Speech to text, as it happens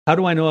How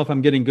do I know if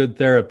I'm getting good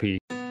therapy?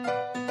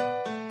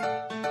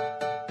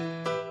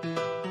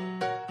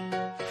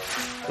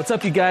 What's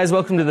up, you guys?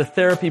 Welcome to the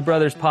Therapy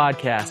Brothers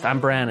podcast. I'm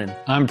Brandon.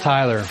 I'm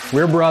Tyler.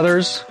 We're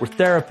brothers. We're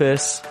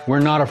therapists,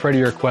 We're not afraid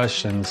of your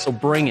questions. so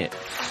bring it.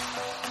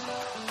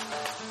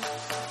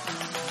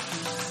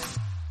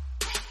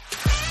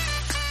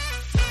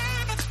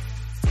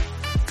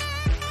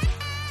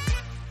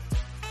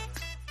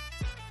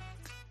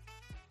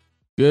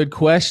 Good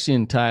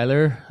question,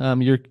 Tyler.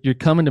 You're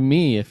coming to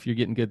me if you're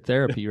getting good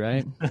therapy,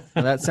 right?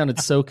 Well, that sounded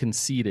so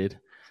conceited.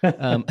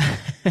 Or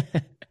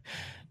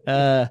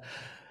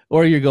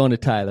you're going to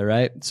Tyler,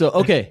 right? So,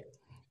 okay.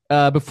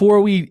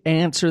 Before we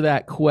answer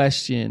that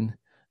question,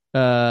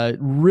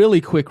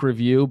 really quick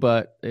review,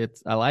 but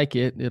I like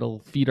it. It'll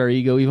feed our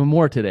ego even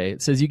more today.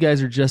 It says, you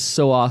guys are just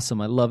so awesome.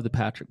 I love the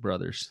Patrick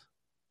brothers.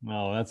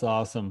 Oh, that's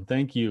awesome.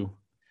 Thank you.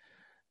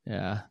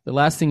 Yeah. The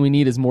last thing we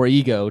need is more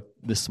ego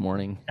this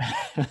morning.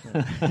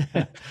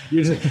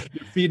 You're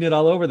feeding it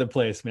all over the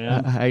place,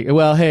 man.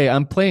 Well, hey,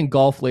 I'm playing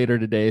golf later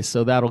today,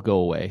 so that'll go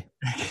away.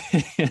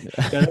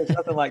 There's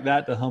something like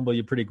that to humble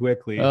you pretty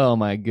quickly. Oh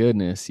my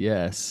goodness,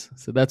 yes.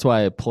 So that's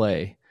why I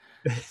play.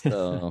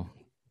 So,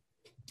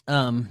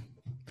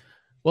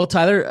 well,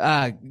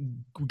 Tyler,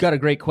 we got a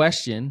great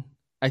question.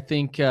 I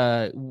think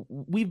how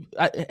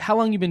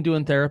long you been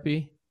doing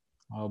therapy?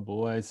 Oh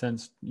boy,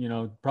 since,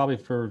 probably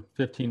for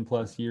 15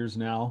 plus years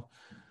now.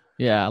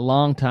 Yeah, a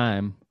long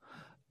time.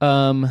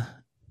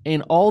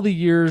 In all the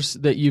years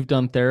that you've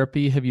done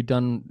therapy, have you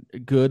done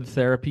good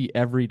therapy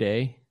every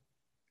day?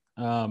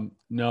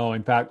 No,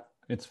 in fact,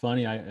 it's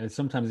funny. I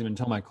sometimes even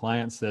tell my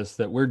clients this,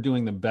 that we're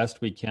doing the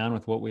best we can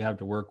with what we have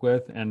to work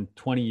with. And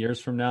 20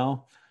 years from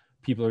now,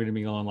 people are going to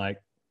be going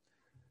like,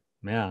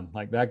 man,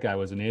 like that guy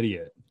was an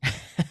idiot.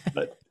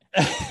 But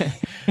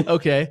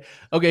Okay.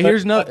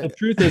 Here's no. The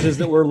truth is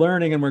that we're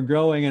learning and we're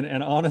growing.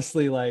 And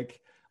honestly, like,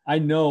 I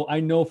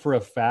know for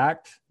a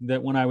fact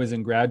that when I was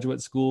in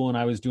graduate school and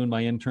I was doing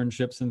my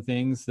internships and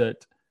things,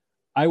 that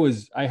I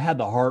had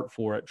the heart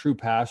for it, true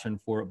passion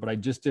for it, but I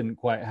just didn't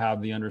quite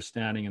have the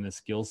understanding and the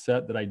skill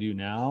set that I do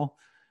now.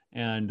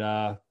 And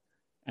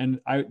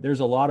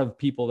there's a lot of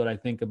people that I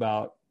think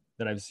about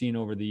that I've seen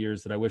over the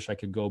years that I wish I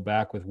could go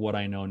back with what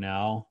I know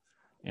now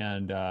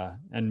and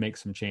make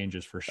some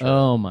changes for sure.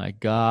 Oh my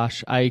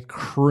gosh. I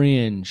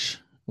cringe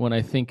when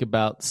I think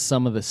about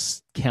some of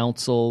the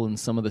counsel and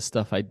some of the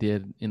stuff I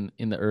did in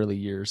the early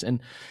years.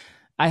 And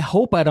I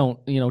hope I don't,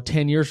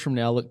 10 years from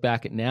now, look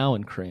back at now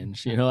and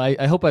cringe.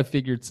 I hope I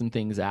figured some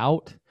things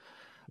out.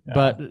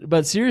 Yeah.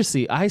 But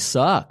seriously, I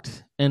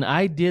sucked and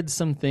I did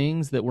some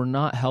things that were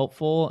not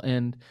helpful.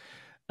 And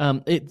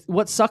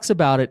what sucks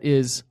about it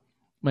is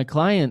my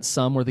clients,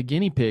 some were the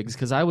guinea pigs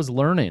because I was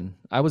learning.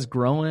 I was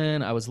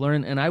growing, I was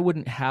learning, and I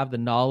wouldn't have the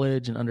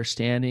knowledge and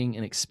understanding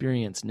and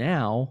experience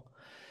now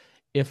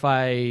if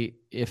I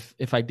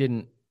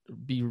didn't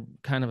be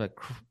kind of a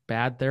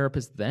bad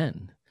therapist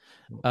then.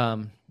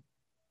 I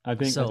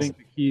think the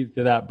key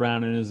to that,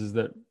 Brandon, is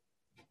that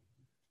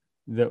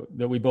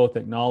we both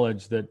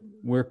acknowledge that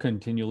we're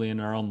continually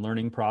in our own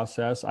learning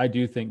process. I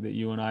do think that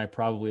you and I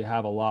probably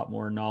have a lot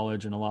more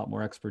knowledge and a lot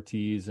more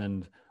expertise,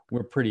 and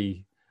we're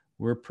pretty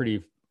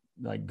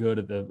like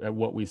good at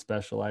what we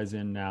specialize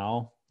in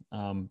now.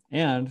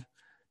 And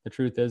the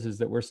truth is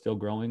that we're still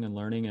growing and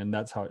learning, and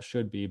that's how it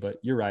should be. But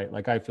you're right.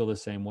 Like I feel the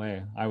same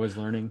way. I was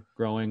learning,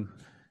 growing.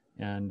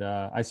 And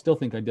I still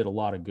think I did a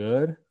lot of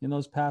good in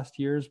those past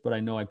years, but I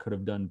know I could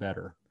have done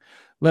better.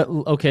 Let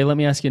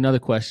me ask you another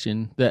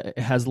question that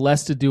has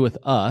less to do with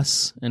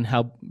us and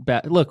how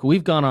bad. Look,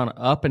 we've gone on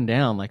up and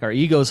down. Like our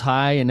ego's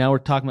high, and now we're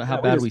talking about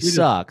how bad we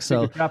suck.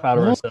 So crap out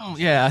of ourselves.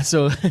 Yeah.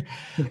 So,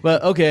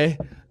 but okay.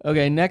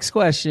 Next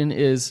question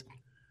is: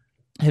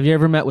 have you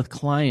ever met with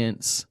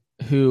clients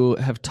who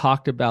have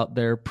talked about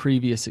their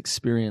previous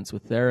experience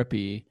with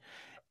therapy,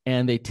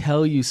 and they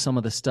tell you some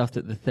of the stuff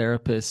that the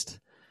therapist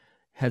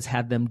has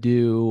had them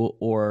do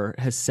or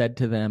has said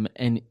to them,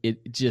 and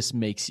it just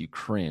makes you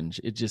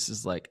cringe? It just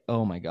is like,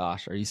 oh my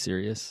gosh, are you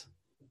serious?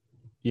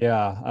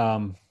 Yeah.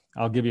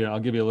 I'll give you a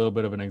little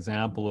bit of an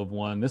example of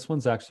one. This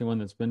one's actually one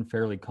that's been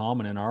fairly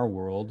common in our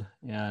world.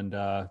 And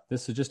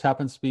this just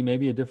happens to be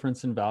maybe a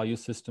difference in value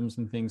systems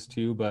and things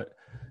too, but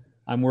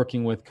I'm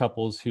working with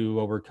couples who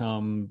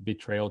overcome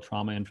betrayal,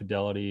 trauma,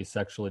 infidelity,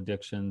 sexual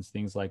addictions,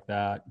 things like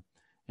that.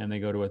 And they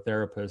go to a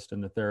therapist,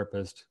 and the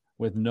therapist,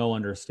 with no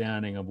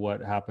understanding of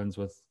what happens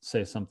with,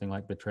 say, something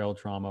like betrayal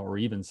trauma or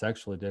even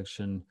sexual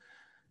addiction,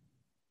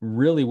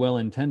 really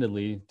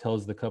well-intendedly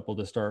tells the couple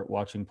to start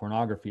watching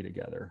pornography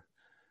together.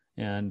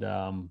 And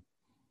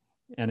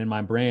in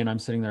my brain, I'm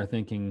sitting there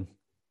thinking,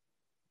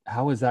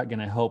 how is that going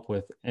to help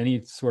with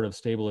any sort of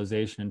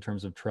stabilization in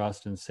terms of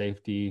trust and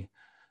safety?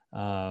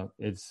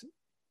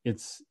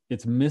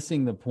 It's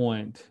missing the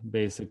point.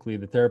 Basically,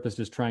 the therapist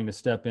is trying to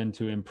step in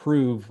to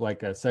improve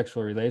like a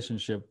sexual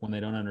relationship when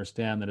they don't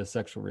understand that a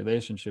sexual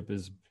relationship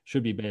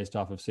should be based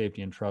off of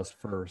safety and trust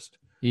first.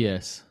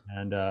 Yes.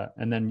 And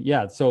then,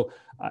 yeah. So,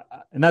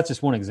 and that's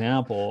just one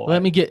example.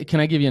 Can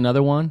I give you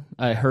another one?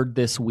 I heard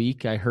this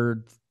week,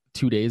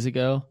 2 days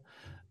ago.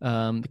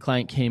 The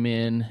client came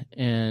in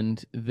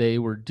and they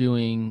were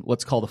doing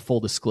what's called a full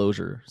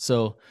disclosure.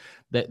 So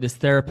that this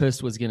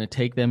therapist was going to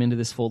take them into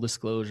this full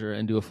disclosure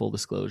and do a full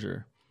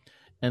disclosure.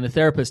 And the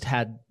therapist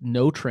had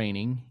no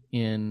training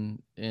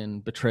in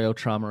betrayal,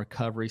 trauma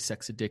recovery,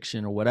 sex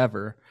addiction, or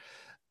whatever.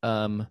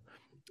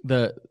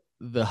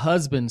 The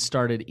husband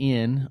started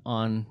in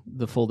on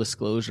the full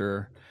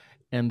disclosure,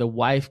 and the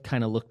wife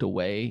kind of looked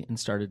away and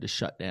started to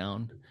shut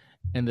down.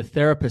 And the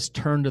therapist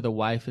turned to the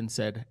wife and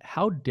said,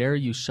 "How dare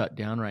you shut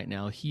down right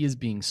now? He is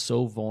being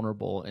so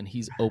vulnerable, and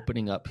he's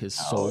opening up his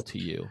soul to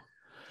you."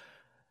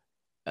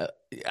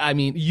 I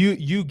mean,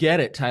 you get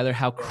it, Tyler,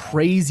 how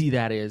crazy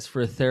that is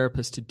for a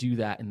therapist to do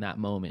that in that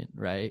moment,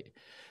 right?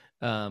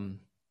 And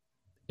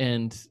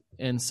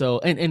so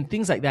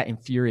things like that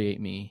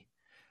infuriate me,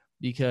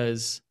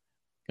 because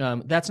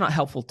that's not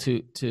helpful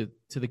to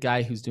the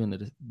guy who's doing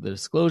the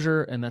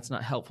disclosure, and that's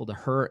not helpful to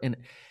her.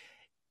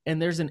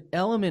 And there's an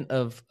element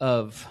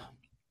of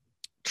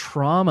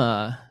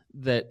trauma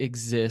that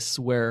exists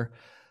where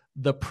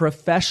the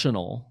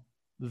professional,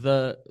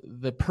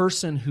 the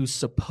person who's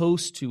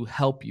supposed to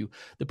help you,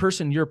 the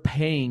person you're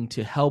paying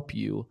to help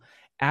you,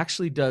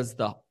 actually does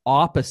the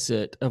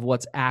opposite of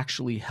what's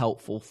actually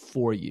helpful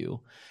for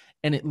you.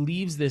 And it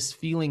leaves this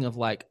feeling of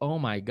like, oh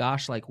my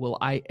gosh, like, will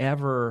I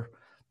ever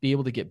be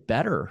able to get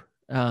better?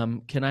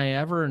 Can I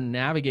ever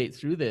navigate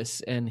through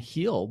this and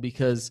heal?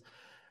 Because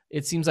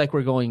it seems like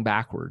we're going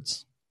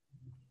backwards.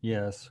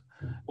 Yes.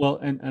 Well,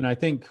 and I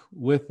think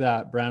with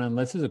that, Brandon,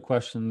 this is a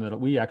question that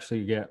we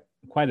actually get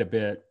quite a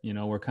bit. You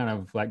know, we're kind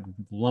of like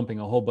lumping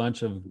a whole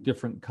bunch of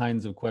different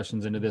kinds of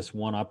questions into this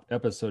one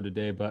episode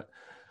today, but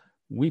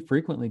we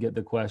frequently get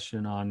the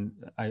question on,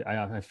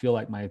 I feel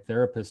like my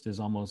therapist is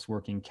almost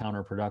working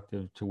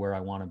counterproductive to where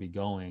I want to be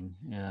going.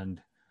 And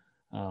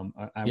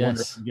I Yes.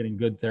 wonder if I'm getting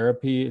good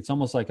therapy. It's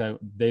almost like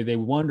they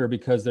wonder,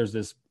 because there's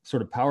this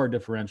sort of power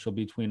differential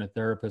between a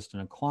therapist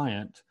and a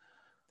client,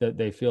 that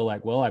they feel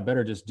like, well, I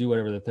better just do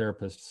whatever the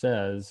therapist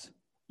says,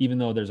 even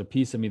though there's a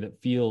piece of me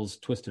that feels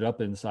twisted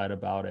up inside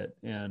about it.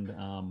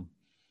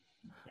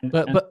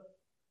 But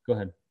go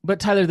ahead. But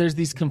Tyler, there's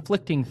these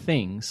conflicting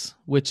things,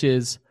 which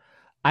is,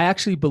 I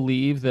actually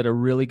believe that a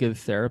really good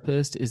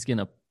therapist is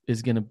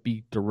gonna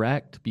be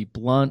direct, be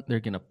blunt. They're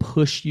gonna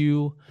push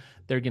you.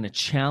 They're gonna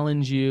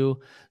challenge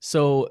you.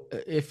 So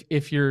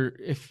if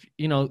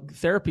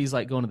therapy is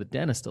like going to the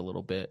dentist a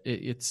little bit.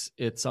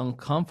 It's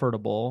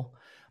uncomfortable,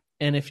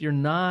 and if you're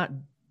not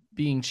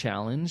being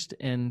challenged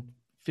and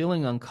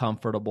feeling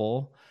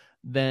uncomfortable,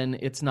 then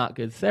it's not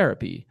good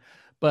therapy.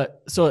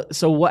 But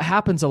so what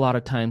happens a lot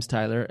of times,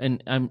 Tyler,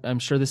 and I'm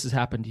sure this has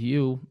happened to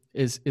you,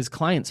 is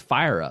clients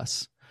fire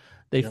us.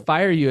 They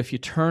fire you if you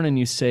turn and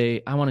you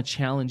say, "I want to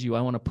challenge you.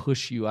 I want to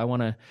push you. I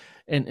want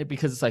to,"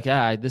 because it's like,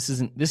 this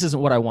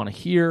isn't what I want to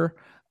hear.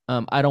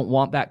 I don't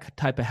want that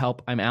type of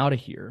help. I'm out of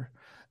here.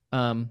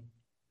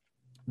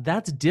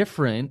 That's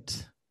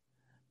different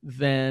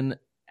than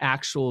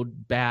actual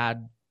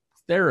bad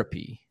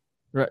therapy.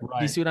 Right. Do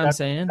you see what I'm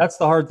saying? That's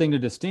the hard thing to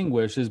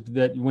distinguish, is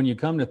that when you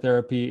come to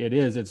therapy,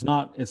 it's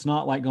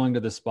not like going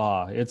to the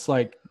spa. It's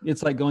like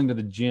going to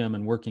the gym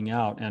and working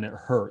out, and it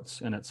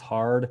hurts and it's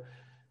hard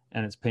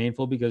and it's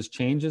painful, because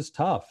change is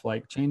tough.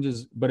 Like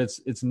but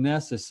it's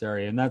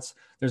necessary. And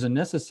there's a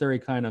necessary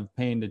kind of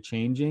pain to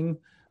changing,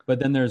 but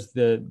then there's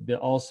there's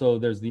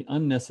the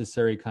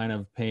unnecessary kind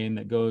of pain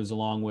that goes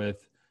along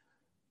with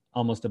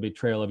almost a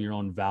betrayal of your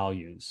own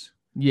values.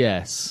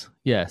 Yes.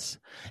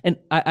 And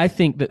I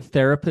think that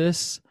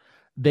therapists,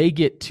 they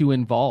get too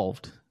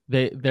involved.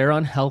 Their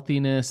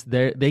unhealthiness,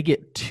 they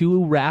get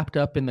too wrapped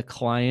up in the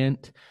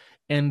client,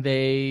 and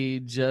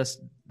they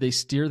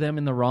steer them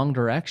in the wrong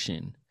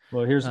direction.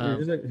 Well, here's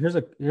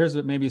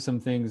maybe some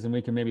things, and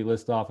we can maybe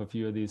list off a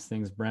few of these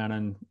things,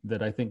 Brandon,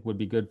 that I think would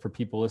be good for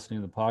people listening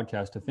to the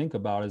podcast to think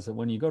about. Is that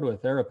when you go to a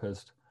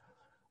therapist,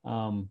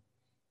 you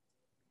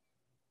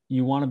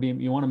want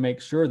to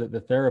make sure that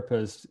the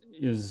therapist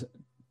is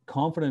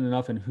confident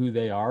enough in who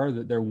they are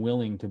that they're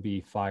willing to be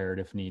fired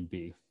if need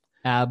be.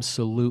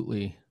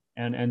 Absolutely.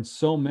 And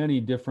so many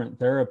different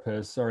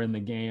therapists are in the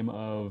game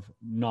of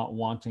not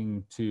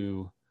wanting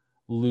to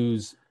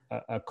lose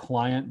a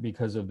client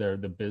because of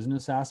the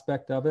business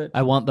aspect of it.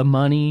 I want the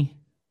money.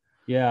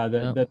 Yeah,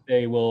 that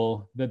they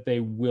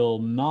will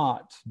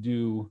not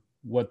do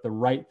what the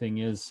right thing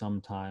is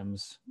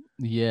sometimes.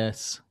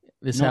 Yes.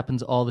 This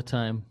happens all the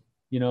time.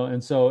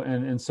 And so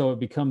it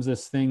becomes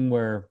this thing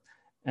where,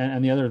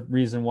 and the other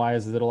reason why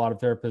is that a lot of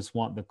therapists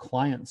want the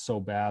client so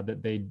bad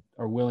that they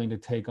are willing to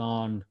take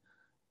on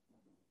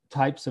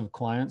types of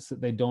clients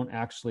that they don't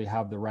actually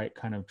have the right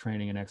kind of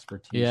training and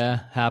expertise. Yeah,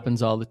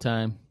 happens all the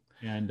time.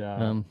 And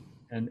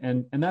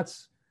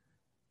that's,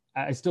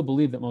 I still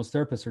believe that most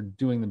therapists are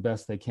doing the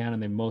best they can,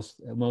 and they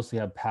mostly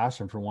have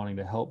passion for wanting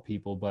to help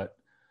people. But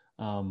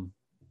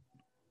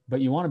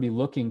you want to be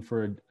looking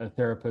for a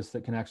therapist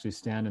that can actually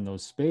stand in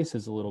those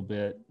spaces a little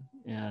bit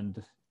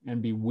and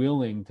be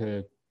willing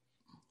to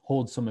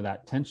hold some of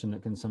that tension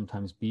that can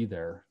sometimes be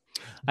there.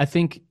 I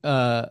think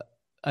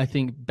I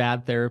think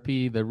bad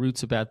therapy, the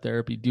roots of bad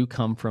therapy do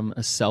come from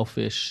a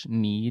selfish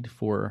need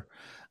for,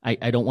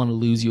 I don't want to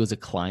lose you as a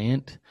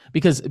client,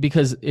 because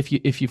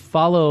if you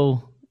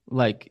follow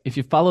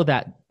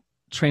that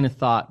train of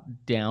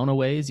thought down a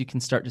ways, you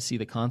can start to see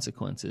the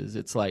consequences.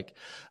 It's like,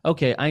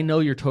 okay, I know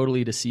you're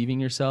totally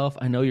deceiving yourself.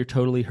 I know you're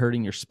totally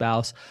hurting your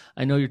spouse.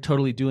 I know you're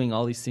totally doing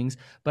all these things,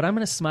 but I'm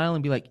going to smile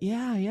and be like,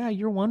 yeah,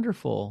 you're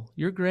wonderful.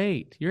 You're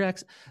great.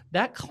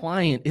 That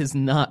client is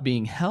not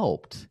being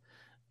helped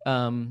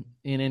in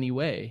any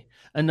way.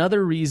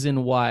 Another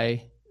reason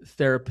why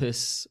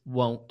therapists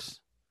won't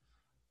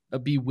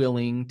be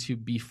willing to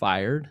be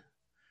fired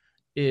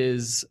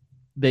is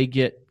they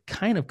get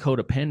kind of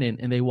codependent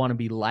and they want to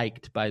be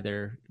liked by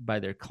their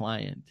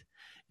client.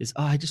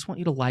 I just want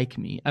you to like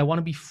me. I want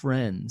to be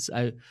friends.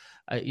 I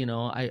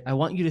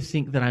want you to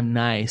think that I'm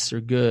nice or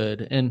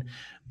good.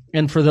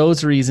 And for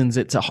those reasons,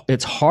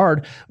 it's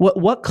hard.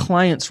 What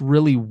clients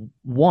really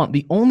want,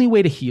 the only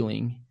way to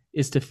healing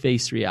is to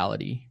face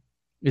reality,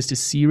 is to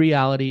see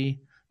reality,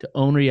 to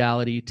own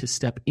reality, to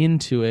step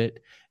into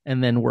it,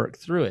 and then work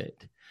through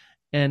it.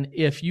 And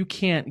if you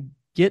can't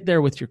get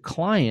there with your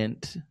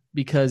client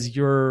because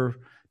you're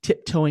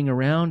tiptoeing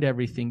around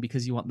everything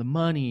because you want the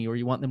money or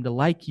you want them to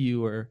like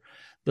you or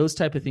those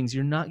type of things,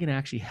 you're not going to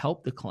actually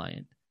help the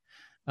client.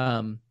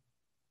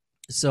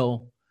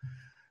 So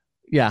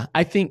yeah,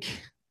 I think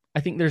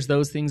there's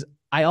those things.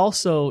 I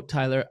also,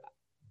 Tyler,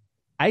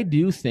 I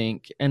do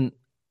think, and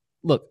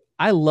look,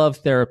 I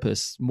love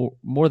therapists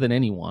more than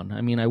anyone.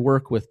 I mean, I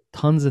work with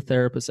tons of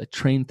therapists. I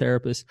train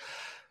therapists.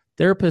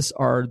 Therapists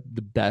are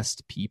the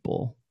best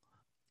people.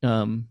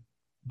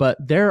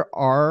 But there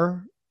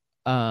are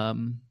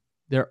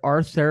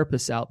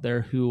therapists out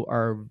there who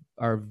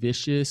are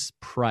vicious,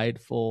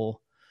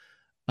 prideful,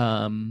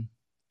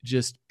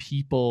 just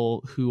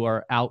people who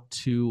are out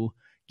to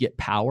get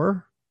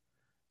power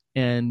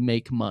and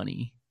make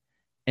money.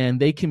 And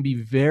they can be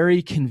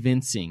very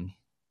convincing.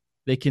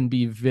 They can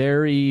be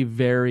very,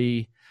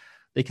 very,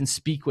 they can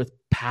speak with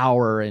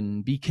power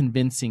and be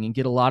convincing and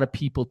get a lot of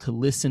people to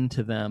listen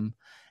to them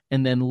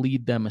and then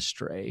lead them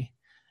astray.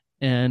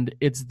 And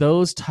it's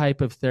those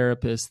type of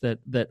therapists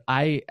that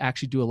I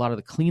actually do a lot of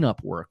the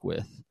cleanup work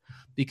with,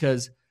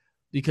 because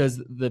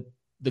the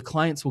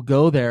clients will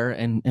go there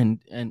and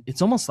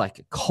it's almost like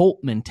a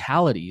cult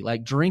mentality,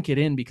 like drink it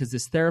in, because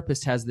this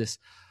therapist has this,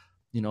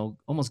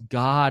 almost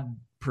God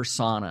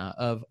persona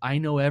of, I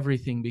know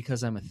everything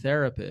because I'm a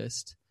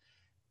therapist.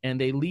 And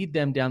they lead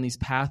them down these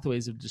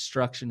pathways of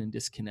destruction and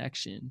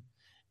disconnection.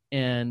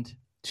 And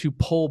to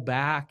pull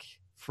back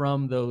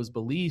from those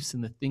beliefs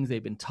and the things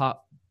they've been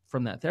taught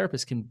from that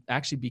therapist can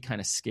actually be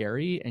kind of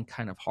scary and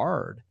kind of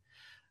hard.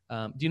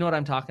 Do you know what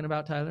I'm talking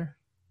about, Tyler?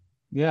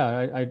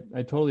 Yeah,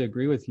 I totally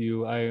agree with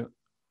you.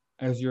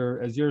 As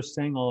you're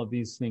saying all of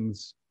these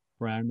things,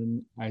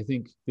 Brandon, I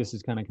think this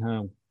is kind of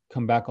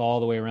come back all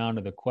the way around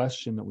to the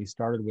question that we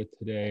started with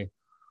today.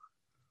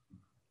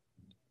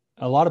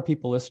 A lot of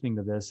people listening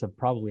to this have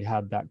probably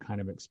had that kind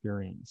of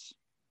experience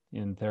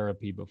in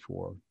therapy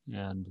before.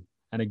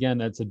 And again,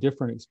 that's a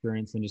different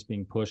experience than just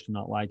being pushed and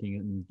not liking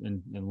it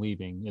and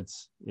leaving.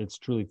 It's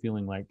truly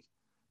feeling like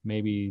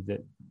maybe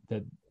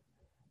that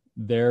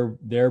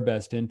their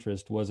best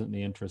interest wasn't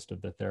the interest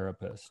of the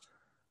therapist.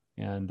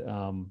 And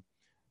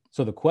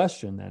so the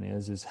question then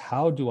is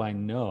how do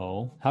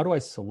I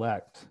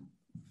select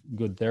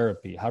good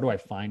therapy? How do I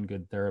find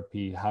good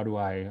therapy? How do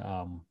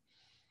I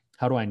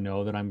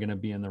know that I'm going to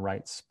be in the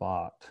right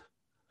spot?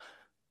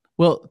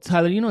 Well,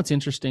 Tyler, what's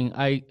interesting?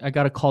 I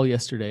got a call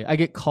yesterday. I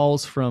get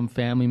calls from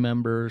family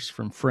members,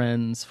 from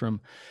friends,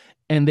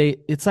 and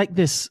it's like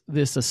this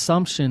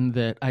assumption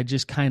that I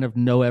just kind of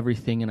know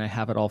everything and I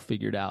have it all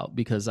figured out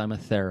because I'm a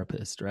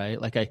therapist,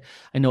 right? Like I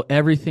know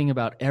everything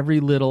about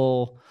every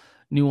little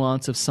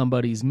nuance of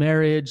somebody's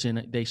marriage,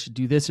 and they should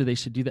do this or they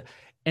should do that.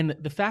 And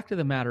the fact of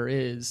the matter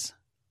is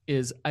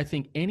I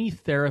think any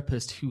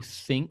therapist who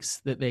thinks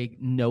that they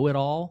know it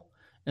all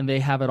and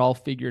they have it all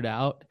figured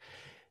out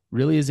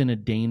really is in a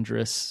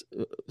dangerous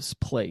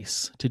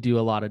place to do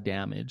a lot of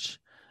damage.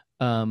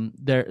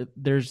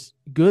 There's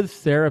good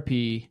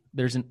therapy.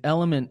 There's an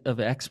element of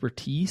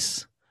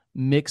expertise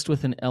mixed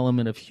with an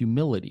element of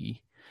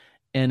humility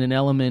and an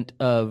element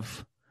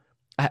of,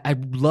 I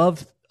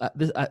love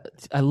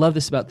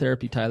this about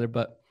therapy, Tyler,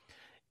 but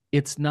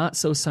it's not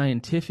so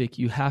scientific.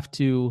 You have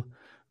to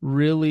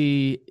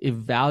really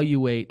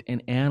evaluate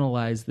and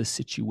analyze the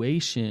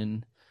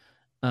situation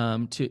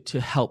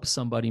to help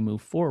somebody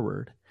move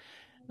forward.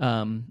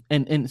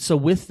 And so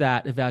with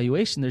that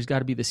evaluation, there's got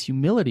to be this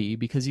humility,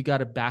 because you got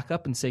to back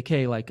up and say,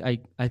 okay, like I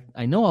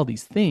know all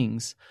these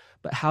things,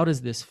 but how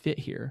does this fit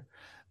here?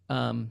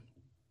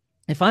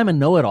 If I'm a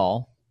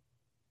know-it-all,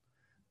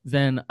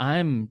 then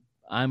I'm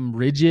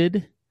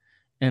rigid,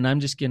 and I'm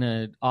just going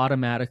to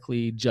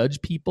automatically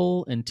judge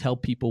people and tell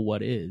people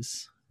what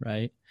is,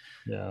 right?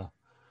 Yeah.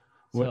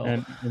 So,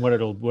 and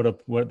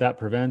what that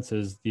prevents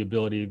is the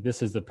ability.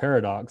 This is the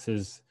paradox: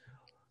 is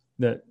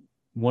that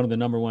one of the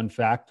number one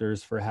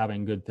factors for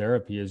having good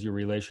therapy is your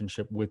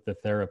relationship with the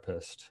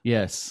therapist.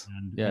 Yes.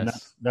 And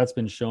that's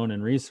been shown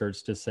in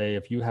research to say,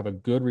 if you have a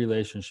good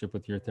relationship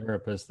with your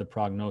therapist, the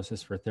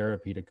prognosis for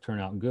therapy to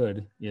turn out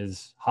good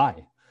is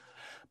high.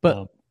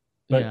 But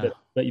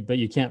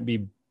you can't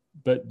be,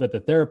 but the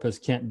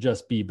therapist can't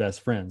just be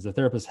best friends. The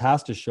therapist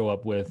has to show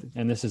up with,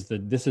 and this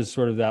is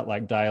sort of that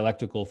like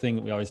dialectical thing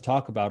that we always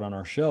talk about on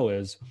our show,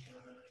 is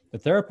the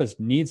therapist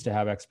needs to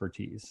have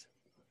expertise.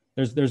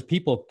 There's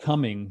people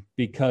coming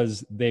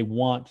because they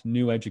want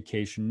new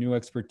education, new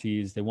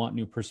expertise, they want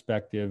new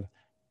perspective.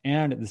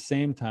 And at the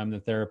same time, the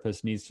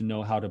therapist needs to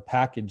know how to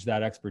package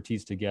that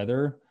expertise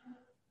together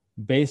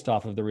based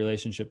off of the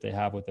relationship they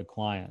have with the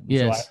client.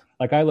 Yes.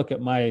 So I look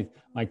at my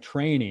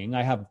training.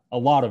 I have a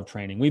lot of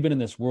training. We've been in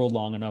this world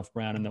long enough,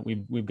 Brandon, that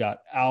we've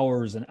got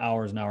hours and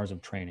hours and hours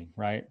of training,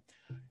 right?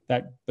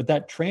 But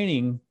that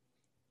training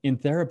in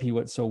therapy,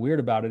 what's so weird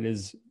about it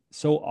is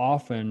so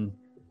often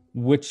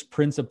which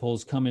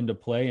principles come into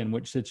play in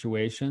which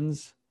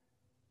situations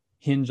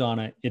hinge on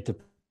it.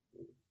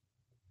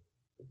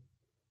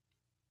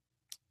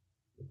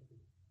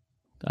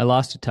 I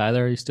lost you,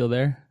 Tyler. Are you still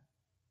there?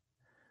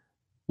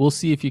 We'll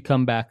see if you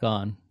come back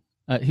on.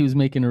 He was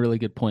making a really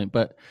good point,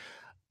 but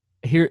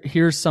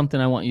here's something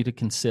I want you to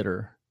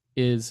consider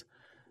is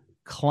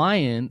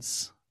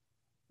clients.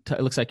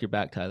 It looks like you're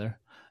back, Tyler.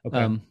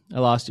 Okay. I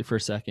lost you for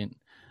a second.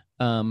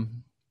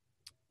 And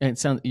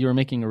you were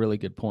making a really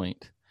good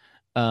point.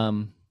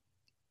 But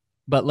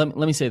let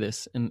me say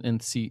this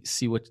and see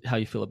how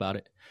you feel about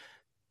it.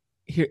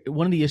 Here,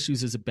 one of the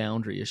issues is a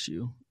boundary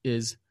issue.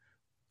 Is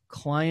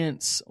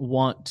clients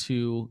want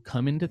to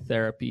come into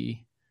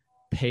therapy,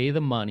 pay the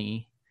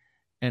money,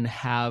 and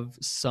have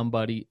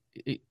somebody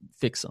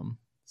fix them.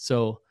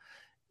 So,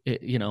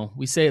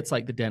 we say it's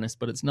like the dentist,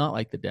 but it's not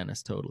like the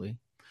dentist totally.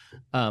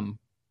 Or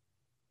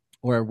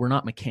we're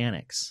not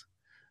mechanics.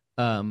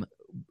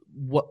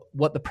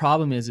 What the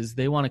problem is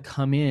they want to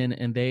come in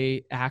and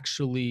they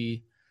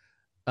actually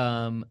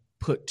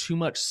put too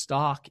much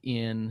stock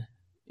in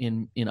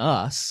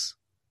us,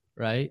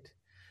 right?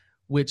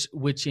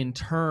 Which in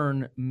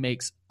turn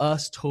makes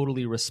us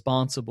totally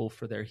responsible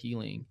for their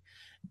healing.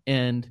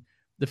 And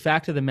the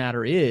fact of the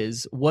matter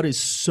is, what is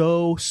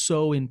so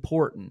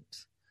important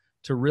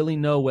to really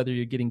know whether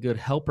you're getting good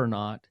help or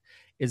not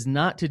is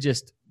not to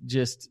just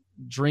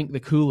drink the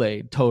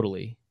Kool-Aid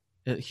totally.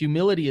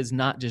 Humility is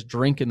not just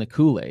drinking the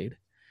Kool-Aid.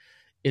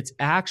 It's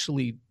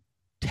actually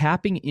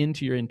tapping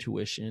into your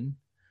intuition,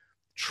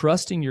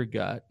 trusting your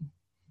gut,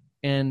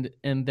 and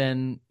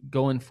then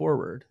going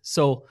forward.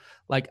 So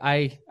like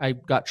I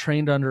got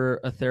trained under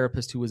a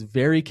therapist who was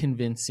very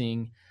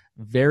convincing,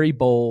 very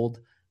bold,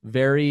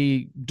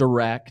 very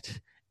direct,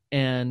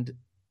 and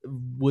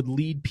would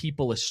lead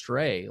people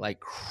astray like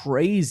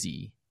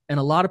crazy. And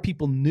a lot of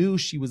people knew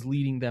she was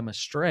leading them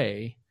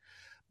astray,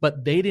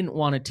 but they didn't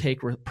want to take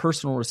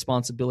personal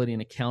responsibility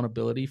and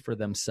accountability for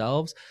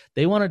themselves.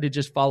 They wanted to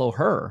just follow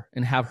her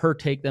and have her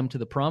take them to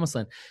the promised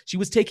land. She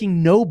was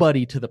taking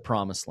nobody to the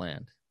promised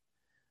land.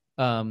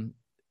 But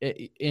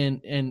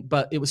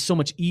it was so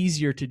much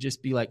easier to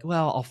just be like,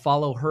 well, I'll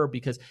follow her,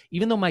 because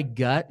even though my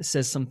gut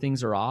says some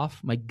things are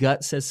off, my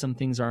gut says some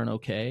things aren't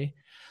okay,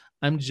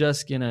 I'm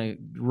just going to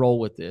roll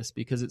with this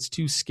because it's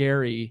too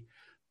scary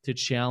to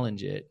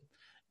challenge it.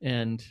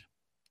 And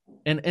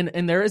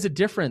there is a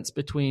difference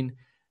between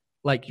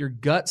like your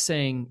gut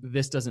saying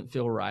this doesn't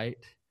feel right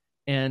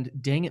and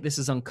dang it, this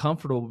is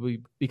uncomfortable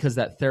because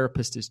that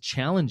therapist is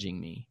challenging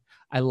me.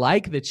 I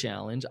like the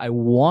challenge. I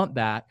want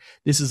that.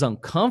 This is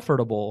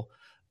uncomfortable,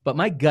 but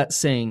my gut's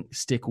saying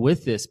stick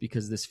with this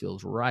because this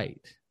feels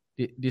right.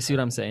 Do you see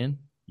what I'm saying?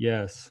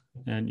 Yes.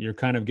 And you're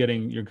kind of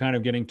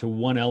getting to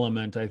one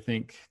element, I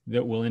think,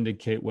 that will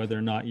indicate whether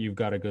or not you've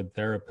got a good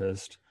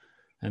therapist.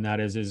 And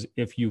that is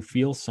if you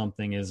feel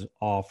something is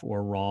off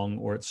or wrong,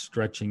 or it's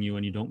stretching you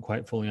and you don't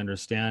quite fully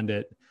understand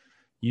it,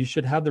 you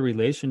should have the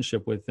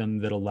relationship with them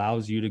that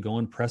allows you to go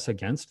and press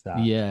against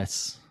that.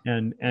 Yes.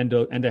 And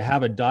to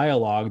have a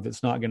dialogue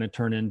that's not going to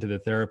turn into the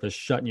therapist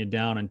shutting you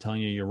down and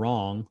telling you you're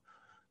wrong,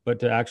 but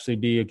to actually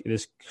be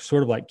this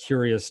sort of like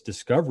curious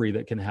discovery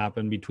that can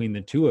happen between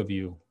the two of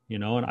you,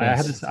 And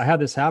yes. I had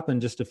this happen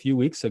just a few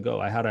weeks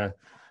ago. I had a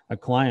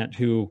client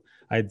who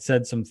I had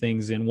said some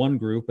things in one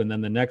group, and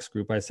then the next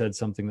group I said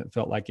something that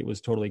felt like it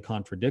was totally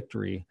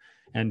contradictory,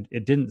 and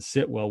it didn't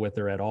sit well with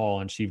her at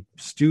all. And she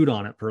stewed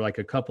on it for like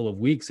a couple of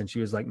weeks. And she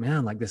was like,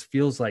 man, like it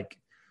feels like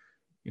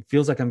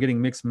I'm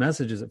getting mixed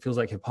messages. It feels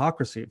like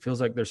hypocrisy. It feels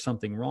like there's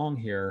something wrong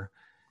here.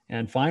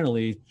 And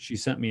finally she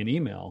sent me an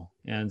email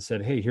and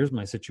said, hey, here's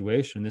my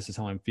situation. This is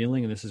how I'm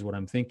feeling. And this is what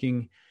I'm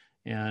thinking.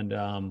 And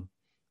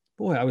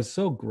boy, I was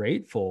so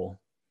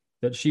grateful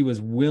that she was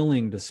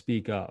willing to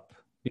speak up,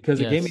 because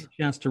it gave me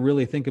a chance to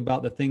really think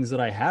about the things that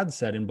I had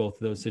said in both of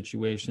those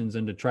situations,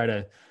 and to try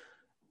to,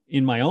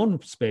 in my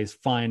own space,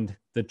 find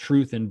the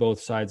truth in both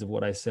sides of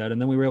what I said.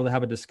 And then we were able to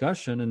have a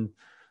discussion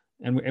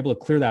and we're able to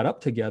clear that up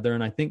together.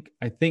 And I think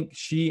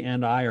she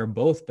and I are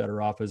both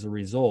better off as a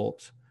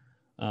result.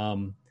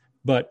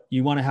 but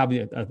you want to have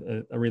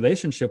a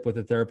relationship with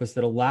a therapist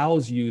that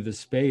allows you the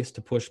space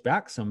to push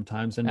back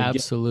sometimes and to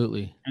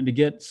Absolutely.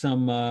 get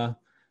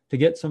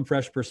some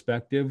fresh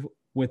perspective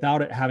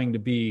without it having to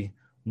be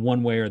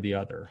one way or the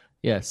other.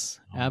 Yes,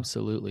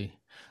 absolutely.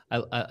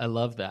 I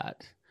love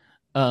that.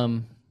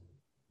 I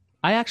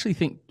actually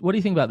think, what do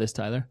you think about this,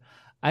 Tyler?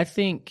 I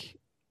think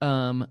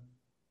a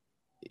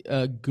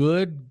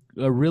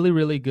really,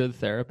 really good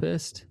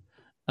therapist,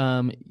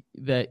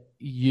 that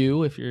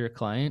you, if you're a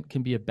client,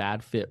 can be a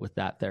bad fit with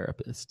that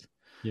therapist.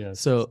 Yes.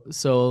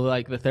 So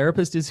like the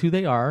therapist is who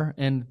they are,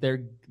 and they're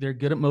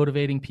good at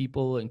motivating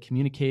people and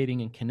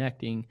communicating and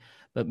connecting,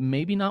 but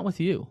maybe not with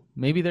you.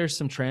 Maybe there's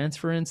some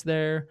transference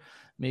there.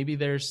 Maybe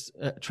there's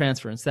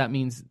transference. That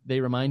means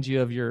they remind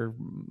you of your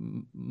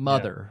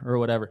mother or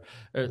whatever.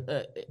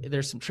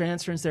 There's some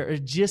transference there.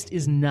 It just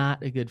is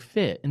not a good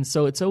fit. And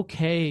so it's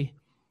okay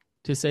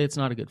to say it's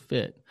not a good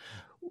fit.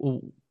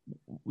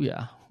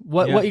 Yeah.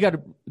 What you got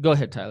to go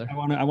ahead, Tyler.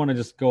 I want to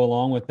just go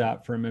along with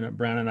that for a minute,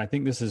 Brandon. I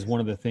think this is one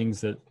of the things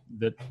that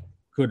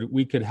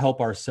we could help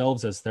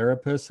ourselves as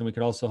therapists, and we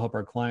could also help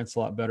our clients a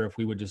lot better if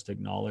we would just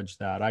acknowledge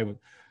that.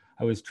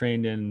 I was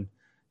trained in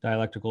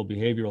dialectical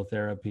behavioral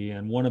therapy,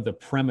 and one of the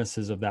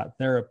premises of that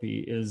therapy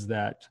is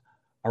that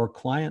our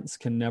clients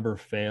can never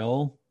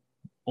fail.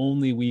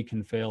 Only we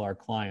can fail our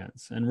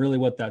clients. And really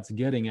what that's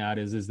getting at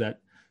is that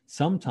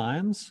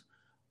sometimes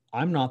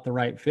I'm not the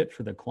right fit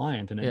for the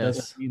client, and it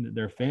doesn't mean that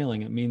they're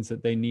failing. It means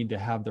that they need to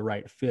have the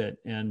right fit.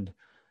 And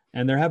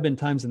there have been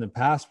times in the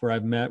past where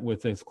I've met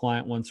with this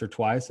client once or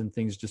twice and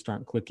things just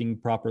aren't clicking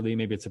properly.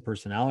 Maybe it's a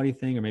personality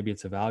thing, or maybe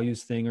it's a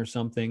values thing or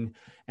something.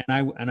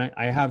 And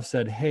I have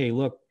said, hey,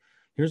 look,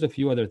 here's a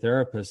few other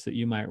therapists that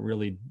you might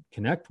really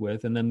connect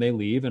with. And then they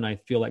leave, and I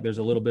feel like there's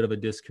a little bit of a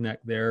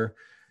disconnect there,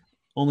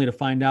 only to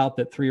find out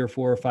that 3 or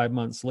 4 or 5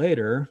 months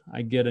later,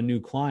 I get a new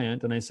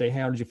client and I say, hey,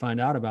 how did you find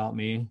out about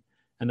me?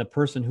 And the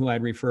person who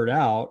I'd referred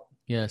out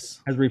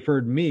has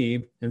referred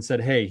me and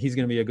said, hey, he's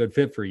going to be a good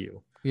fit for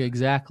you. Yeah,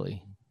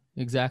 exactly.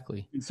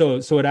 So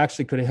it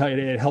actually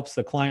it helps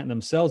the client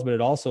themselves, but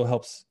it also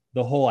helps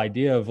the whole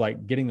idea of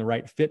like getting the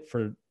right fit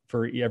for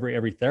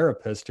every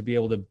therapist to be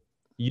able to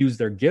use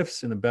their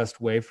gifts in the best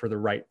way for the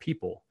right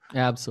people.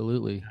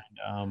 Absolutely.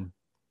 And,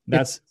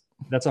 that's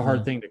a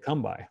hard thing to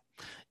come by.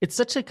 It's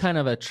such a kind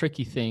of a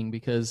tricky thing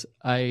because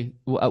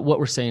what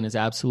we're saying is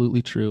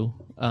absolutely true.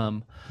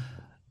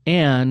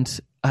 And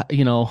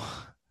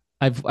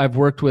I've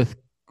worked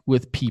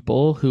with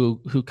people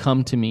who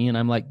come to me and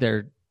I'm like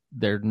their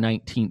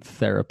 19th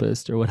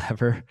therapist or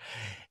whatever.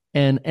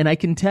 And I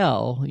can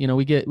tell,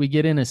 we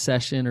get in a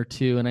session or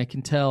two and I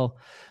can tell,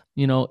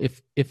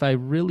 if I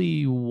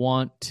really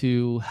want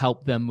to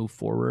help them move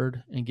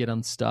forward and get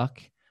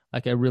unstuck,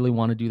 like I really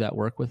want to do that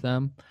work with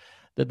them,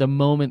 that the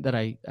moment that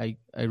I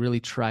really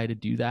try to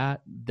do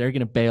that, they're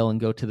going to bail and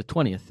go to the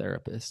 20th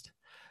therapist.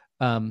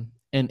 And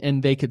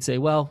they could say,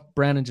 well,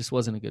 Brandon just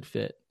wasn't a good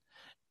fit.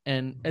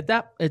 And at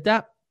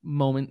that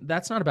moment,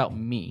 that's not about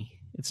me.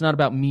 It's not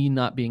about me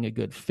not being a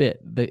good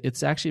fit.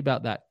 It's actually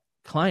about that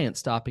client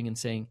stopping and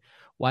saying,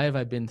 why have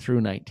I been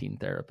through 19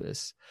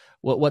 therapists?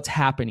 What's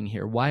happening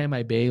here? Why am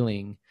I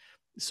bailing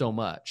so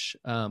much?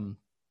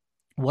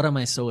 What am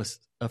I so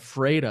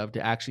afraid of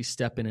to actually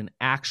step in and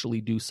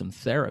actually do some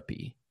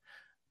therapy?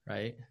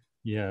 Right?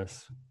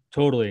 Yes,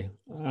 totally.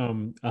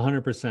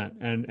 100%.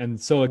 And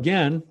so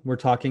again, we're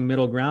talking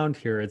middle ground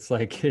here. It's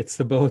like, it's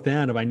the both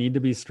end of I need to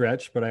be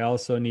stretched, but I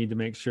also need to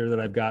make sure that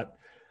I've got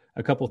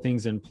a couple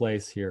things in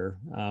place here.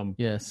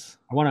 Yes.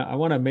 I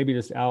want to maybe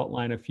just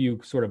outline a few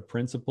sort of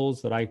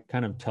principles that I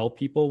kind of tell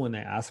people when they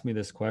ask me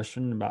this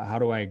question about how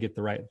do I get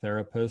the right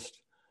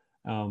therapist.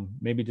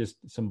 Maybe just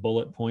some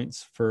bullet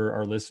points for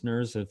our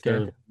listeners if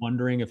they're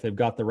wondering if they've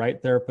got the right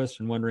therapist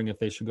and wondering if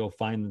they should go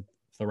find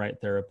the right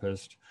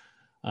therapist.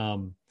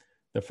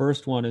 The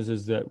first one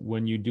is that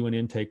when you do an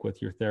intake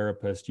with your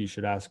therapist, you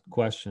should ask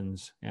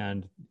questions.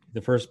 And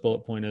the first bullet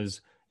point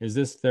is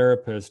this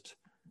therapist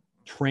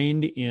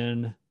trained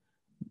in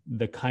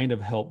the kind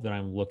of help that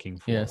I'm looking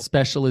for? Yeah,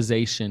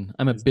 specialization.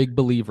 I'm a big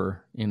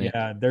believer in it.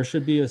 Yeah, there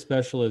should be a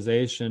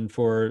specialization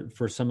for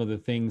some of the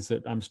things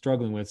that I'm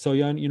struggling with. So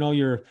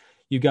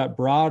you got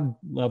broad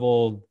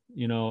level,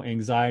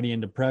 anxiety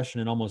and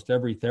depression, and almost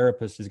every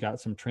therapist has got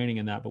some training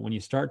in that. But when you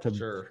start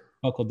to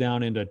buckle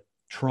down into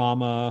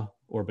trauma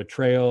or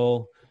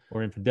betrayal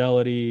or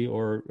infidelity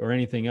or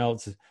anything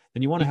else,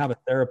 then you want to have a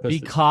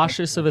therapist. Be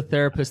cautious of a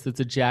therapist that's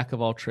a jack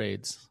of all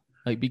trades.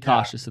 Like, be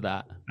cautious of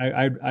that.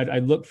 I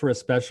look for a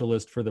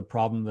specialist for the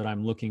problem that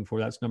I'm looking for.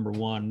 That's number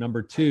one.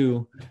 Number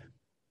two,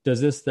 does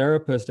this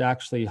therapist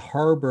actually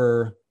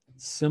harbor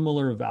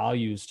similar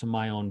values to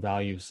my own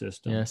value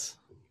system? Yes.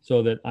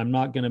 So that I'm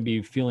not going to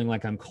be feeling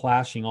like I'm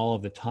clashing all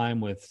of the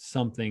time with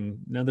something.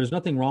 Now, there's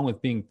nothing wrong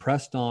with being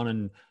pressed on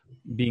and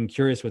being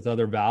curious with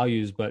other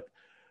values, but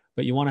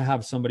you want to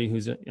have somebody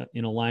who's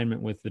in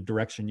alignment with the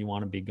direction you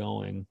want to be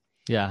going.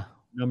 Yeah.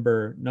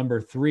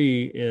 Number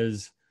three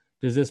is,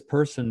 does this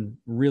person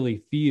really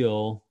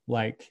feel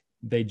like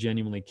they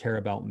genuinely care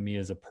about me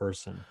as a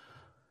person?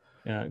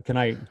 Can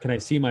I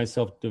see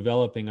myself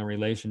developing a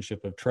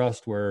relationship of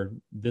trust where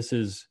this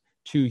is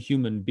two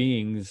human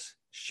beings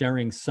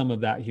sharing some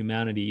of that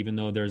humanity, even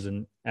though there's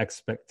an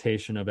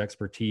expectation of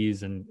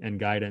expertise and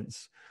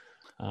guidance.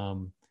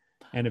 And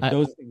if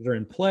those things are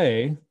in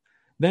play,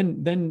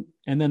 then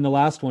the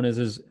last one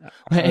is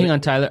hang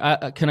on,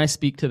 Tyler. Can I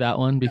speak to that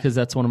one, because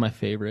that's one of my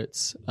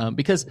favorites?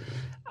 Because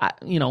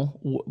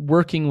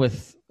working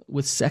with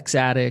sex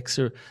addicts,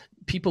 or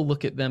people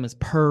look at them as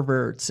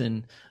perverts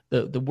and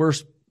the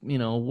worst,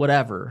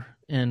 whatever.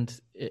 And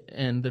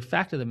the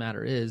fact of the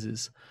matter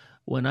is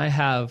when I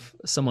have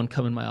someone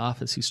come in my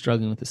office who's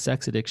struggling with a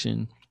sex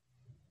addiction,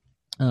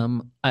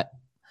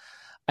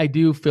 I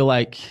do feel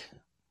like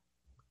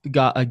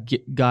God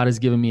has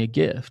given me a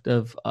gift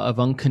of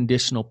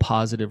unconditional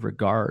positive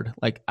regard.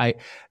 Like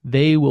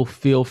they will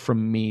feel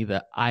from me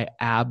that I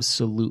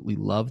absolutely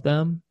love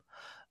them.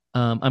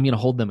 I'm going to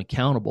hold them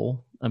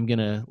accountable. I'm going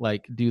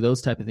to do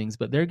those type of things,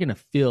 but they're going to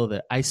feel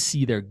that I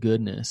see their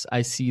goodness.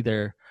 I see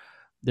their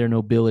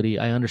nobility.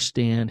 I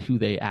understand who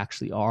they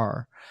actually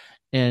are.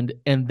 And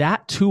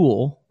that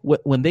tool,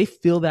 when they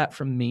feel that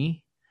from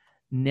me,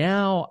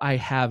 now I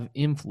have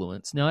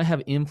influence. Now I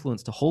have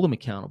influence to hold them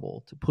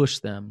accountable, to push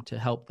them, to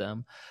help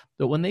them.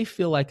 But when they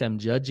feel like I'm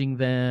judging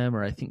them,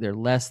 or I think they're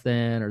less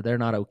than, or they're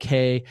not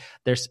okay,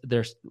 there's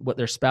what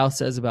their spouse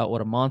says about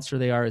what a monster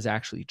they are is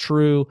actually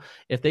true.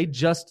 If they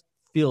just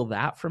feel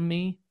that from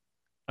me,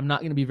 I'm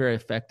not going to be very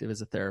effective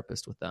as a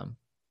therapist with them.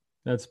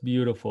 That's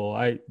beautiful.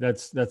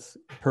 That's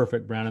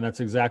perfect, Brandon. That's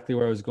exactly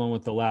where I was going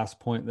with the last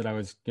point that I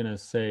was going to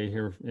say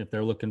here. If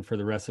they're looking for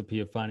the recipe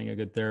of finding a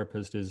good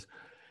therapist, is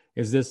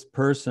this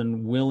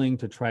person willing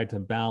to try to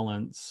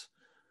balance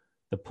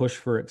the push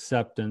for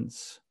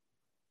acceptance?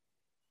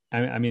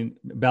 I mean,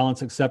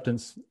 balance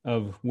acceptance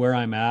of where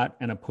I'm at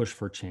and a push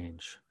for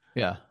change.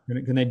 Yeah.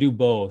 Can they do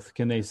both?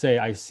 Can they say,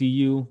 I see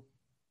you,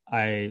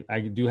 I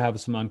do have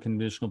some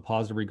unconditional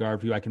positive regard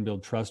for you, I can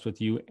build trust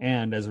with you,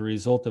 and as a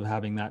result of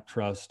having that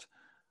trust,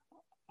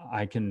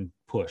 I can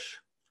push.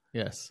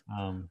 Yes.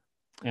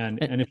 And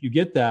if you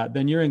get that,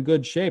 then you're in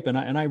good shape. And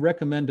I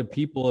recommend to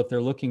people, if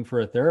they're looking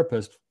for a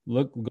therapist,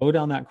 go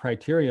down that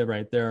criteria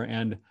right there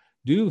and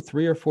do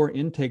 3 or 4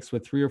 intakes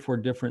with 3 or 4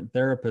 different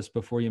therapists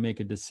before you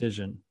make a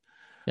decision.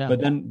 Yeah. But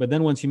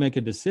then once you make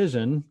a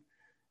decision,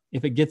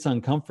 if it gets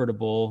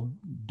uncomfortable,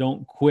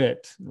 don't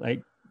quit.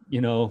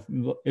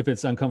 If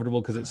it's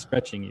uncomfortable because it's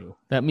stretching you,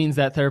 that means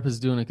that therapist is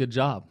doing a good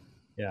job.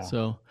 Yeah.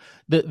 So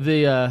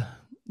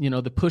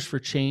the push for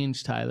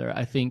change, Tyler,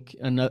 I think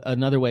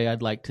another way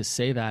I'd like to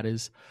say that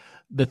is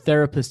the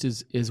therapist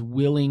is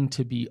willing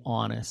to be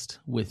honest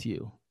with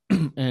you.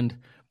 And,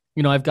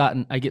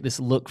 I get this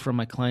look from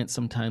my clients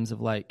sometimes of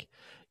like,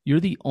 you're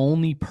the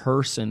only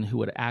person who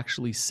would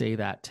actually say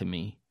that to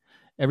me.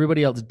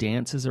 Everybody else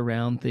dances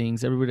around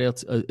things. Everybody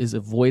else is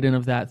avoidant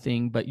of that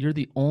thing, but you're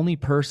the only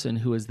person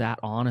who is that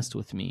honest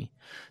with me.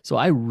 So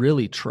I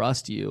really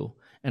trust you.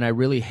 And I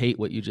really hate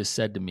what you just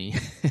said to me.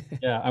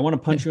 Yeah, I want to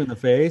punch you in the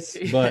face,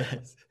 but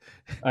yes.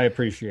 I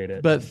appreciate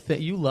it. But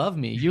you love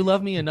me. You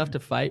love me enough to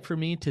fight for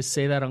me, to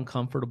say that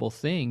uncomfortable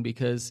thing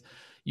because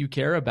you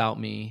care about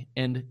me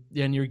and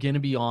you're going to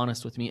be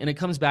honest with me. And it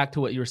comes back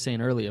to what you were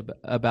saying earlier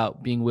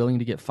about being willing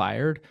to get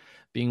fired,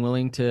 being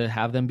willing to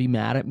have them be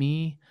mad at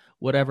me,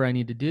 whatever I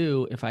need to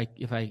do. If I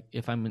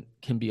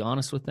can be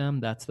honest with them,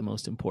 that's the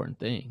most important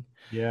thing.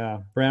 Yeah,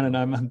 Brandon,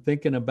 I'm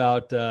thinking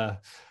about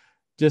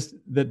just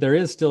that there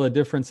is still a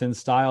difference in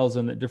styles,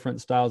 and that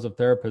different styles of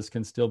therapists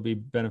can still be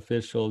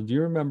beneficial. Do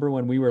you remember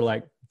when we were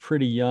like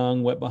pretty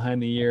young, wet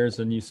behind the ears,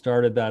 and you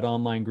started that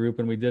online group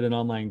and we did an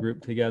online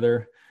group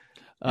together?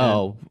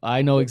 Oh,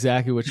 I know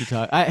exactly what you're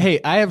talking.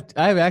 I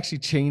have actually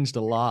changed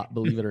a lot,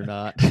 believe it or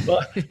not.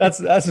 Well,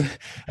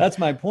 that's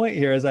my point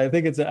here. Is I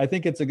think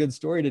it's a good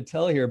story to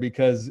tell here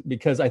because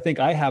I think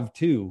I have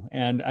too,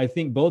 and I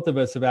think both of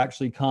us have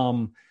actually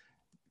come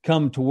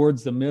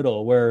towards the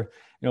middle where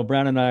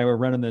Brandon and I were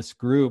running this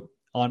group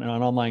on an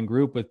online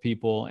group with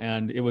people,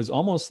 and it was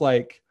almost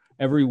like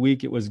every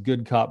week it was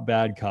good cop,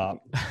 bad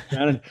cop.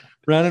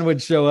 Brandon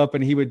would show up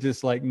and he would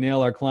just like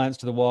nail our clients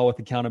to the wall with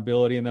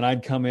accountability. And then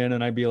I'd come in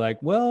and I'd be like,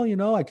 well,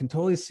 I can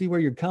totally see where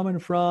you're coming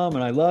from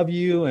and I love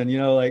you. And,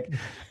 and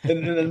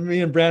then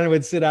me and Brandon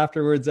would sit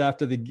afterwards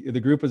after the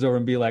group was over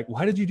and be like,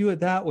 why did you do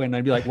it that way? And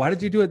I'd be like, why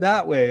did you do it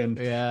that way? And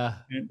yeah.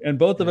 And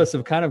both of us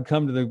have kind of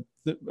come to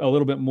a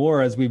little bit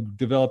more as we've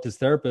developed as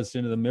therapists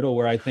into the middle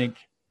where I think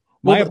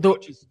my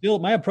approach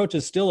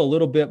is still a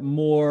little bit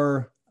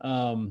more,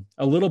 a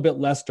little bit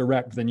less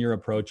direct than your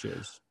approach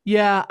is.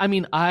 Yeah. I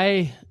mean,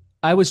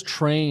 I was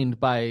trained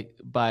by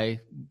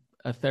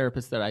a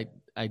therapist that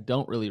I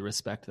don't really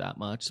respect that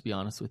much, to be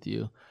honest with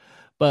you.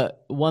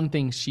 But one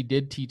thing she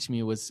did teach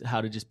me was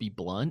how to just be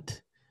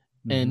blunt.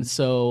 Mm-hmm.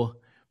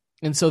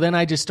 And so then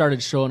I just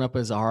started showing up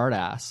as a hard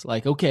ass.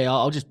 Like, okay,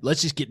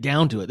 let's just get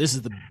down to it. This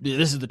is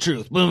the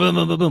truth. Boom, boom,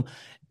 boom, boom, boom.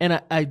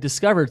 And I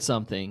discovered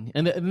something.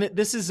 And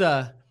this is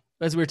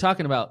as we were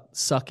talking about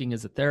sucking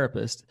as a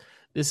therapist,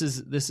 this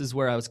is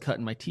where I was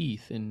cutting my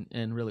teeth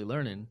and really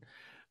learning.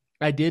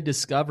 I did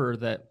discover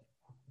that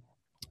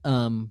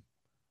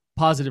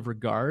positive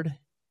regard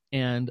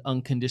and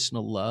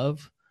unconditional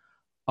love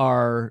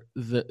are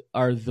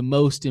the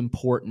most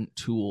important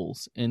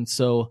tools. And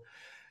so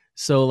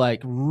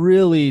like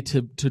really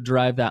to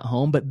drive that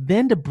home, but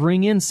then to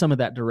bring in some of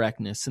that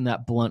directness and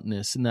that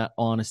bluntness and that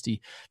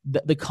honesty,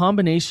 the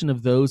combination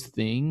of those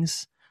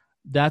things,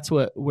 that's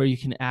where you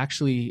can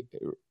actually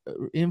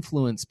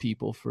influence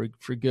people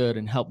for good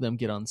and help them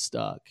get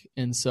unstuck.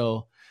 And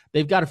so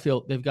they've got to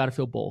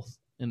feel both,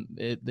 and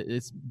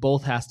it's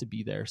both has to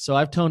be there. So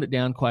I've toned it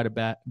down quite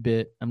a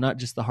bit. I'm not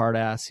just the hard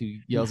ass who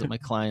yells at my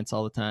clients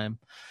all the time.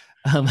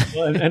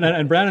 Well,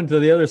 and Brandon, to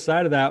the other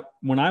side of that,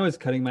 when I was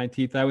cutting my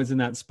teeth, I was in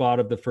that spot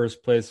of the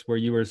first place where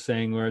you were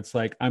saying, where it's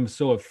like, I'm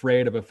so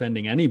afraid of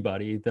offending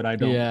anybody that I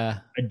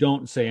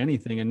don't say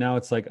anything. And now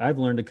it's like, I've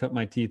learned to cut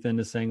my teeth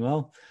into saying,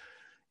 well,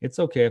 it's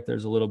okay if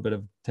there's a little bit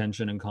of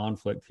tension and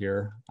conflict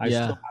here. I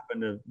still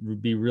happen to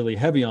be really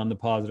heavy on the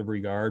positive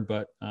regard,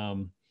 but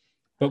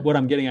what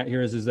I'm getting at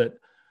here is that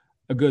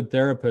a good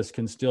therapist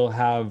can still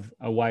have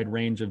a wide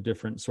range of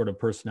different sort of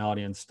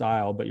personality and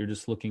style, but you're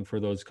just looking for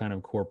those kind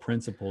of core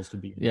principles to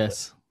be.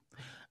 Yes.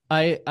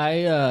 I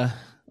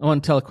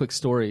want to tell a quick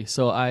story.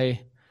 So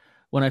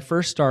when I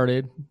first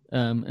started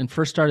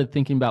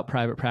thinking about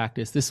private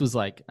practice, this was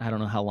like, I don't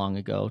know how long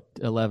ago,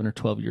 11 or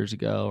 12 years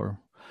ago, or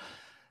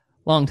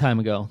long time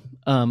ago.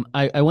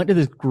 I went to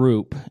this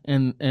group,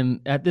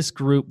 and at this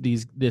group,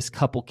 this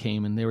couple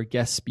came, and they were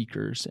guest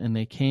speakers, and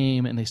they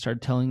came and they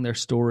started telling their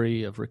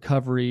story of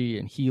recovery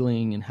and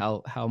healing and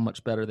how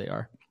much better they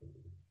are.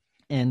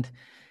 And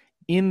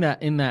in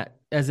that,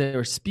 as they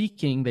were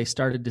speaking, they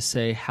started to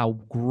say how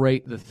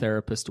great the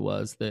therapist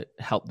was that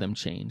helped them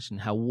change, and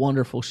how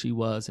wonderful she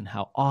was, and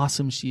how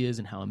awesome she is,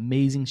 and how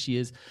amazing she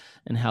is,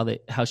 and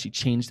how she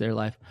changed their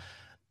life.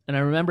 And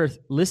I remember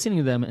listening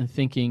to them and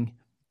thinking,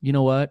 you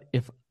know what?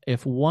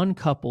 If one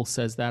couple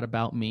says that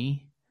about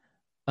me,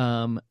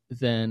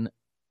 then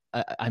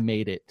I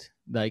made it.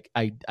 Like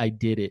I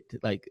did it.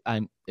 Like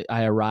I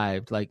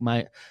arrived. Like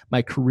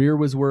my career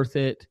was worth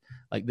it.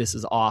 Like this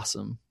is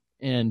awesome.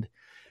 And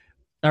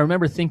I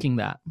remember thinking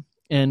that.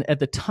 And at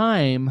the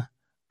time,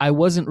 I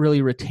wasn't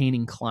really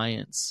retaining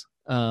clients.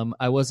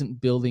 I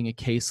wasn't building a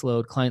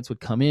caseload. Clients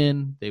would come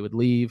in, they would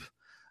leave,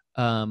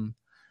 and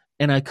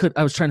I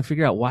was trying to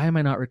figure out, why am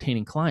I not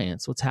retaining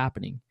clients? What's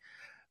happening?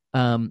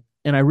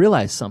 And I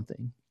realized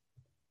something.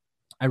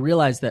 I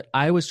realized that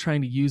I was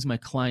trying to use my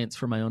clients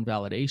for my own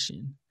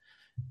validation.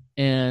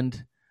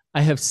 And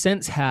I have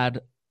since had,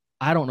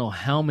 I don't know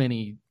how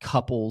many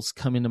couples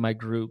come into my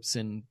groups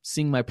and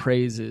sing my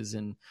praises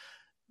and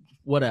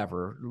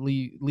whatever,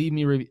 leave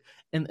me review.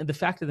 And the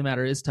fact of the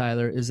matter is,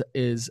 Tyler, is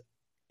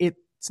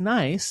it's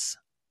nice.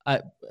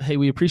 Hey,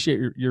 we appreciate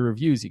your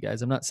reviews, you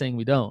guys. I'm not saying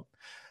we don't.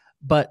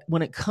 But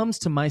when it comes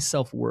to my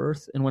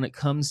self-worth, and when it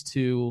comes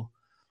to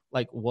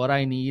like what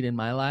I need in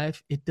my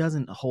life, it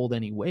doesn't hold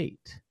any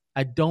weight.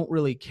 I don't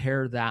really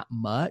care that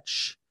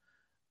much.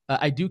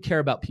 I do care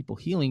about people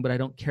healing, but I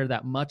don't care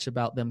that much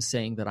about them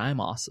saying that I'm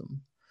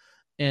awesome.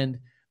 And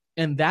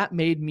that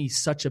made me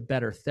such a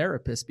better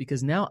therapist,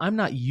 because now I'm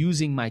not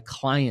using my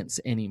clients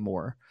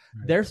anymore.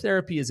 Right. Their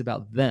therapy is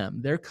about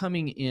them. They're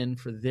coming in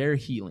for their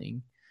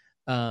healing.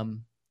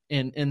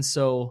 And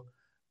so,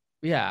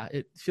 yeah,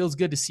 it feels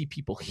good to see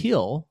people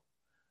heal,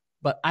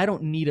 but I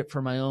don't need it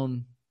for my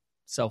own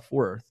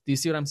self-worth. Do you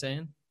see what I'm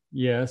saying?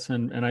 Yes.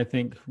 And I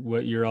think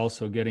what you're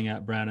also getting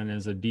at, Brandon,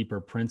 is a deeper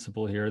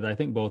principle here that I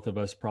think both of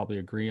us probably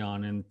agree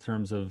on, in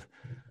terms of,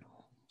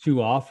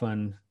 too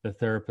often the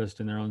therapist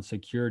in their own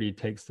security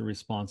takes the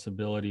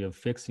responsibility of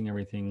fixing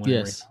everything, when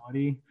in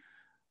reality,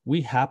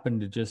 we happen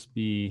to just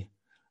be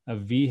a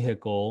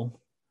vehicle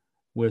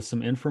with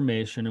some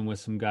information and with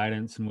some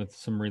guidance and with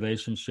some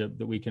relationship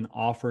that we can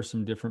offer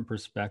some different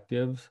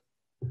perspectives.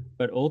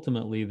 But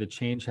ultimately, the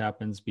change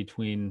happens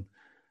between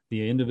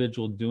the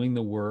individual doing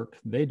the work.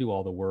 They do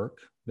all the work.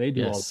 They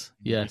do all the work.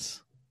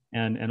 Yes.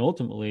 And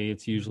ultimately,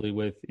 it's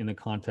usually in the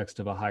context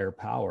of a higher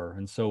power.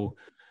 And so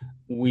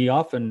we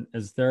often,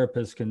 as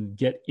therapists, can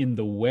get in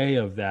the way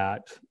of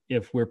that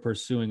if we're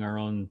pursuing our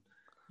own,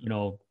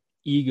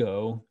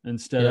 ego,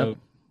 instead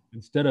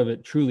of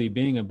it truly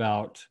being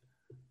about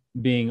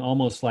being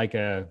almost like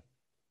a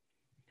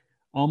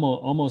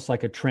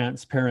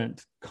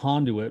transparent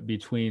conduit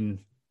between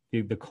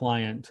the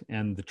client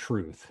and the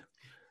truth.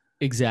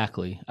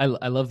 Exactly. I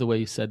love the way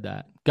you said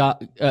that.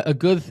 God, a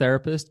good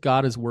therapist,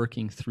 God is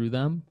working through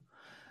them,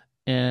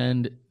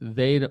 and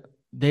they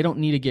don't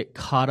need to get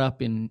caught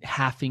up in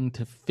having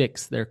to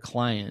fix their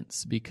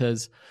clients,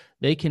 because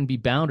they can be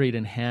boundaried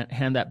and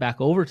hand that back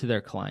over to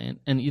their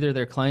client, and either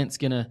their client's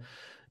going to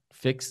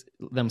fix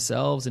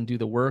themselves and do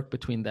the work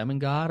between them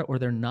and God, or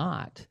they're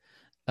not.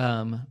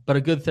 But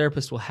a good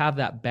therapist will have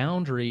that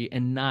boundary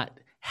and not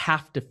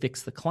have to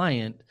fix the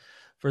client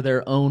for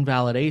their own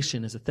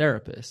validation as a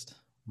therapist.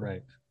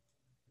 Right.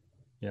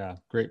 Yeah.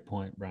 Great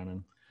point,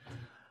 Brandon.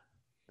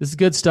 This is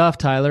good stuff,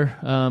 Tyler.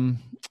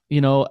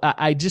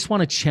 I just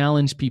want to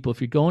challenge people.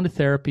 If you're going to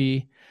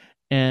therapy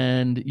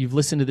and you've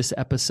listened to this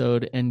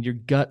episode and your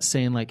gut's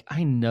saying like,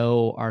 I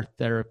know our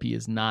therapy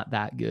is not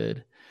that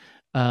good,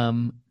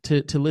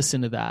 to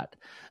listen to that.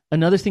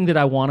 Another thing that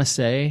I want to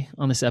say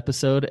on this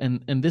episode,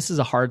 and this is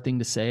a hard thing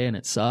to say and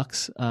it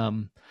sucks,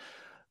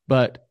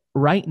 but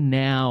right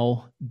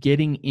now,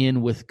 getting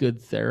in with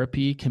good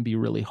therapy can be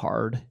really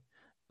hard.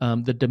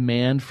 The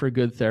demand for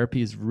good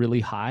therapy is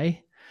really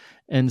high.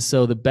 And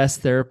so the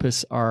best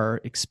therapists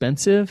are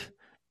expensive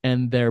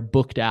and they're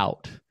booked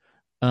out.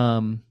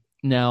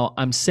 Now,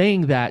 I'm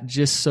saying that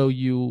just so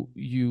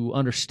you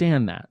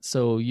understand that,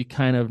 so you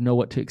kind of know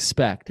what to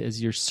expect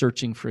as you're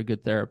searching for a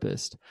good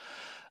therapist.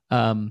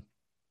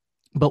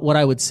 But what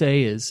I would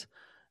say is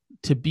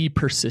to be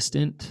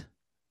persistent.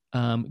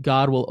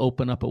 God will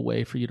open up a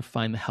way for you to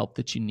find the help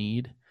that you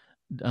need.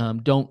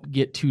 Don't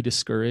get too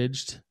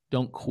discouraged.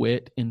 Don't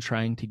quit in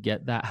trying to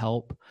get that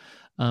help.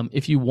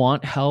 If you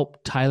want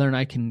help, Tyler and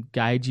I can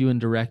guide you and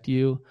direct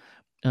you.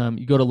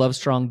 You go to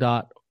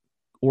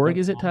lovestrong.org,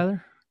 is it,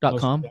 Tyler?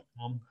 .com.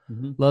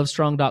 Mm-hmm.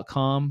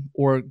 Lovestrong.com,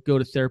 or go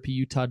to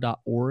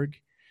therapyutah.org.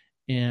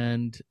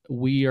 And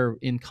we are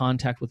in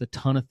contact with a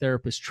ton of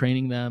therapists,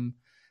 training them,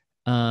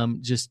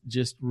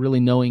 just really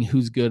knowing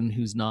who's good and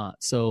who's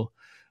not. So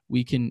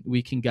we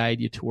can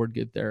guide you toward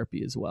good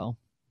therapy as well.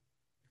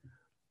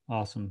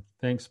 Awesome.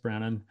 Thanks,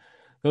 Brandon.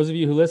 Those of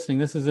you who are listening,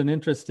 this is an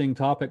interesting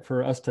topic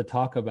for us to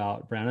talk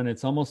about, Brandon.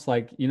 It's almost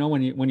like,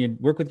 when you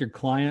work with your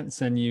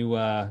clients and you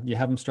have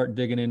them start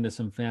digging into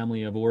some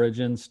family of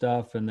origin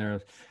stuff, and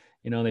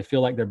they feel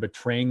like they're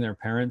betraying their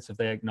parents if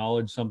they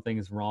acknowledge something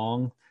is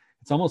wrong.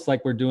 It's almost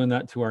like we're doing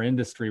that to our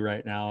industry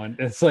right now, and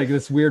it's like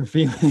this weird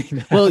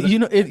feeling. Well,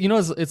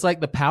 it's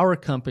like the power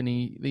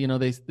company.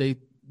 They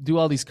do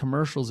all these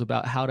commercials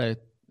about how to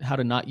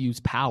not use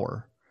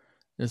power.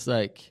 It's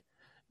like,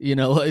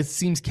 it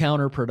seems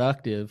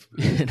counterproductive,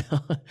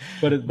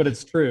 but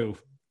it's true.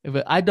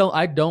 But I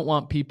don't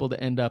want people to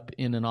end up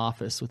in an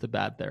office with a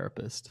bad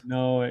therapist.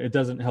 No, it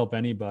doesn't help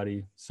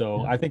anybody.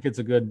 So yeah. I think it's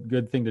a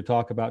good thing to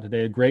talk about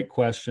today. A great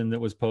question that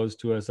was posed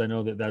to us. I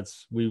know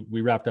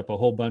we wrapped up a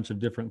whole bunch of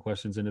different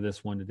questions into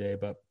this one today,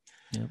 but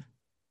yeah.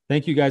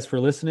 Thank you guys for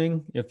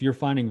listening. If you're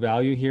finding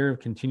value here,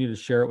 continue to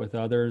share it with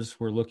others.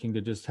 We're looking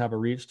to just have a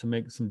reach to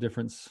make some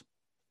difference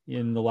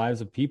in the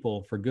lives of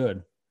people for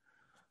good.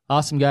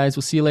 Awesome, guys.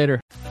 We'll see you later.